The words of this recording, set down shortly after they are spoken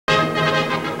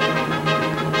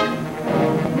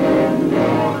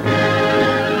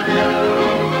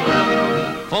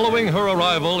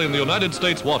arrival in the United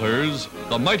States waters,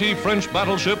 the mighty French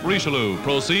battleship Richelieu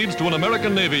proceeds to an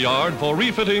American Navy yard for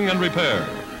refitting and repair.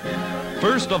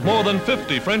 First of more than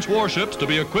 50 French warships to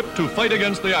be equipped to fight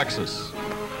against the Axis.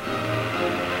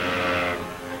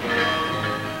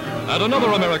 At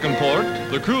another American port,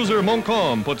 the cruiser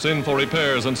Montcalm puts in for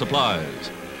repairs and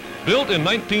supplies. Built in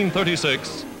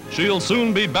 1936, she'll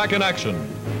soon be back in action.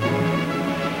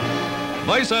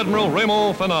 Vice-Admiral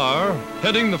Raymond A, Fenard,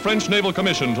 heading the French Naval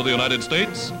Commission to the United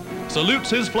States,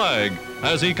 salutes his flag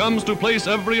as he comes to place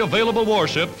every available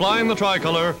warship flying the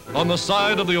tricolor on the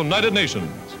side of the United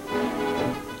Nations.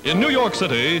 In New York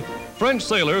City, French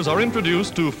sailors are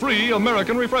introduced to free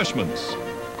American refreshments.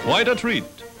 Quite a treat.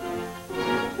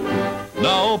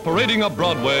 Now, parading up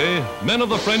Broadway, men of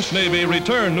the French Navy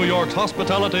return New York's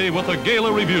hospitality with a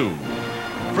gala review.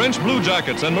 French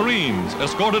Bluejackets and Marines,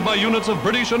 escorted by units of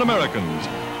British and Americans,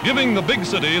 giving the big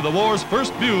city the war's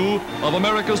first view of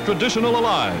America's traditional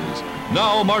allies,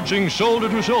 now marching shoulder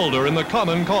to shoulder in the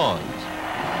common cause.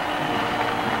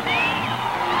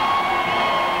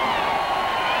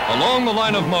 Along the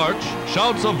line of march,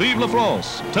 shouts of Vive la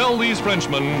France tell these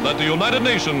Frenchmen that the United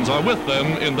Nations are with them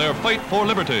in their fight for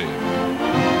liberty.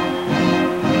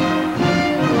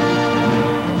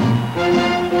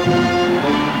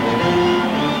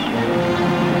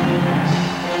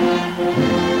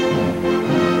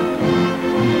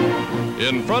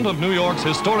 In front of New York's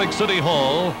historic City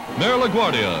Hall, Mayor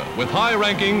LaGuardia, with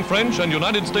high-ranking French and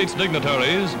United States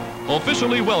dignitaries,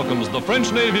 officially welcomes the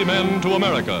French Navy men to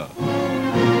America.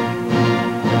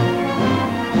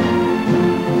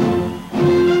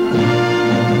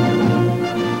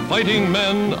 Fighting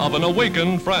men of an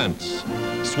awakened France,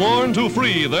 sworn to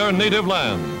free their native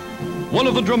land. One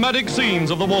of the dramatic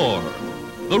scenes of the war,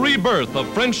 the rebirth of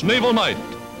French naval might,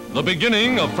 the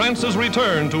beginning of France's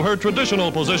return to her traditional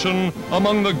position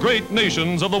among the great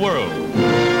nations of the world.